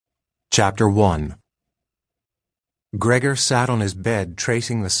Chapter 1. Gregor sat on his bed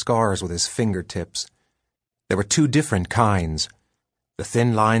tracing the scars with his fingertips. There were two different kinds. The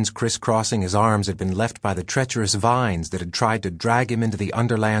thin lines crisscrossing his arms had been left by the treacherous vines that had tried to drag him into the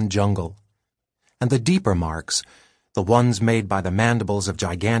underland jungle. And the deeper marks, the ones made by the mandibles of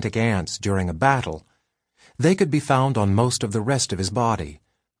gigantic ants during a battle, they could be found on most of the rest of his body,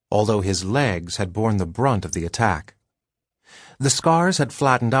 although his legs had borne the brunt of the attack. The scars had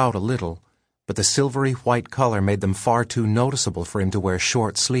flattened out a little, but the silvery white color made them far too noticeable for him to wear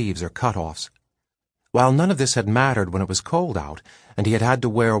short sleeves or cutoffs. While none of this had mattered when it was cold out, and he had had to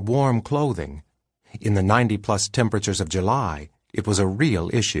wear warm clothing, in the 90-plus temperatures of July, it was a real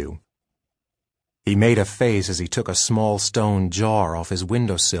issue. He made a face as he took a small stone jar off his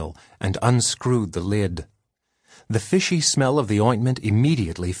windowsill and unscrewed the lid. The fishy smell of the ointment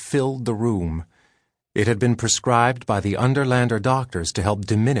immediately filled the room. It had been prescribed by the Underlander doctors to help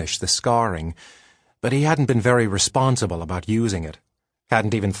diminish the scarring, but he hadn't been very responsible about using it.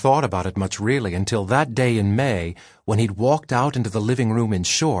 Hadn't even thought about it much really until that day in May when he'd walked out into the living room in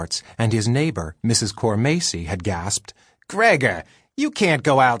shorts and his neighbor, Mrs. Cormacy, had gasped, "Gregor, you can't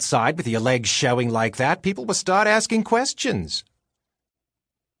go outside with your legs showing like that. People will start asking questions."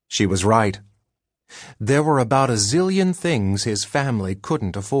 She was right. There were about a zillion things his family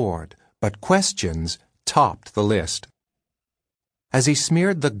couldn't afford, but questions topped the list. As he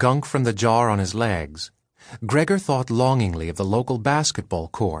smeared the gunk from the jar on his legs, Gregor thought longingly of the local basketball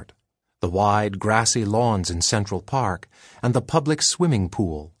court, the wide, grassy lawns in Central Park, and the public swimming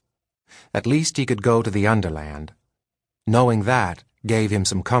pool. At least he could go to the Underland. Knowing that gave him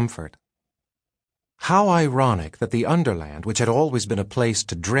some comfort. How ironic that the Underland, which had always been a place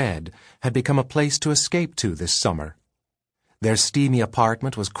to dread, had become a place to escape to this summer. Their steamy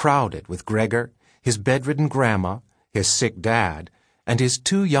apartment was crowded with Gregor, his bedridden grandma, his sick dad, and his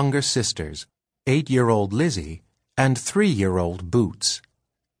two younger sisters, 8-year-old Lizzie and 3-year-old Boots.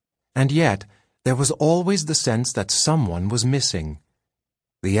 And yet, there was always the sense that someone was missing.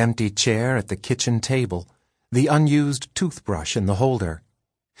 The empty chair at the kitchen table, the unused toothbrush in the holder.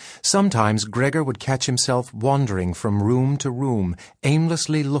 Sometimes Gregor would catch himself wandering from room to room,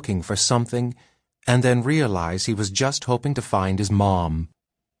 aimlessly looking for something, and then realize he was just hoping to find his mom.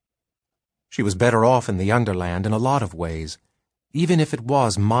 She was better off in the Underland in a lot of ways, even if it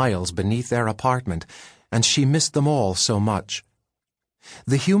was miles beneath their apartment, and she missed them all so much.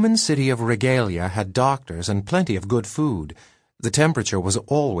 The human city of Regalia had doctors and plenty of good food. The temperature was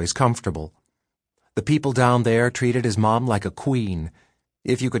always comfortable. The people down there treated his mom like a queen.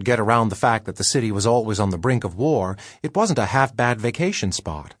 If you could get around the fact that the city was always on the brink of war, it wasn't a half-bad vacation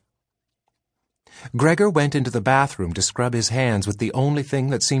spot. Gregor went into the bathroom to scrub his hands with the only thing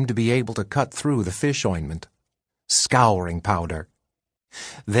that seemed to be able to cut through the fish ointment: scouring powder.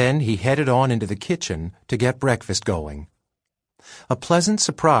 Then he headed on into the kitchen to get breakfast going. A pleasant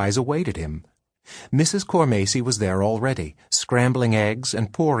surprise awaited him. Mrs. Cormacy was there already, scrambling eggs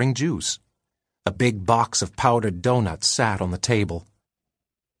and pouring juice. A big box of powdered donuts sat on the table.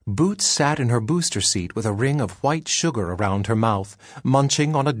 Boots sat in her booster seat with a ring of white sugar around her mouth,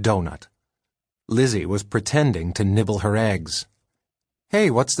 munching on a donut. Lizzie was pretending to nibble her eggs. "Hey,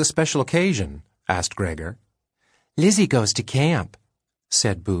 what's the special occasion?" asked Gregor. "Lizzie goes to camp,"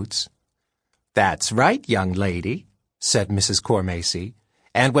 said Boots. "That's right, young lady," said Mrs. Cormacy,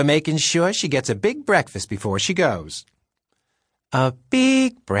 "and we're making sure she gets a big breakfast before she goes." "A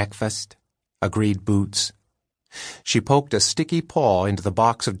big breakfast," agreed Boots. She poked a sticky paw into the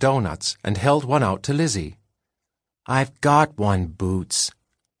box of doughnuts and held one out to Lizzie. "I've got one, Boots,"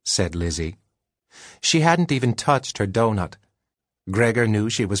 said Lizzie. She hadn't even touched her doughnut. Gregor knew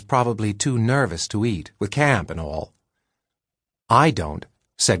she was probably too nervous to eat, with camp and all. "I don't,"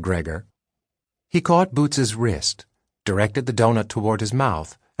 said Gregor. He caught Boots's wrist, directed the doughnut toward his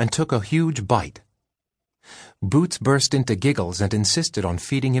mouth, and took a huge bite. Boots burst into giggles and insisted on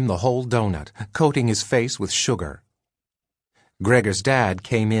feeding him the whole doughnut, coating his face with sugar. Gregor's dad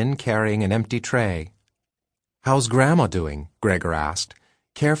came in carrying an empty tray. "How's Grandma doing?" Gregor asked,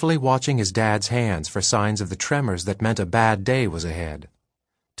 carefully watching his dad's hands for signs of the tremors that meant a bad day was ahead.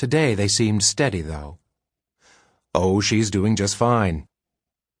 Today they seemed steady, though. "Oh, she's doing just fine.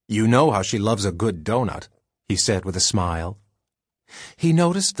 You know how she loves a good doughnut," he said with a smile. He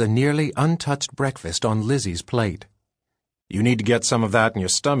noticed the nearly untouched breakfast on Lizzie's plate. "You need to get some of that in your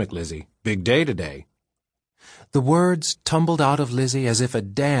stomach, Lizzie. Big day today." The words tumbled out of Lizzie as if a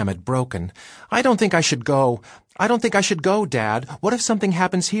dam had broken. "I don't think I should go. I don't think I should go, Dad. What if something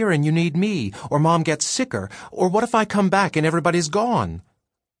happens here and you need me, or Mom gets sicker, or what if I come back and everybody's gone?"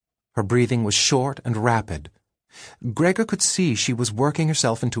 Her breathing was short and rapid. Gregor could see she was working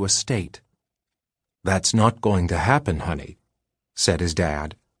herself into a state. "That's not going to happen, honey," said his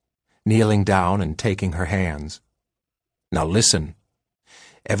dad, kneeling down and taking her hands. "Now listen.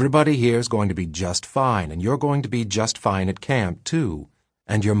 Everybody here's going to be just fine, and you're going to be just fine at camp, too,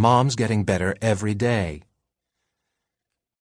 and your mom's getting better every day.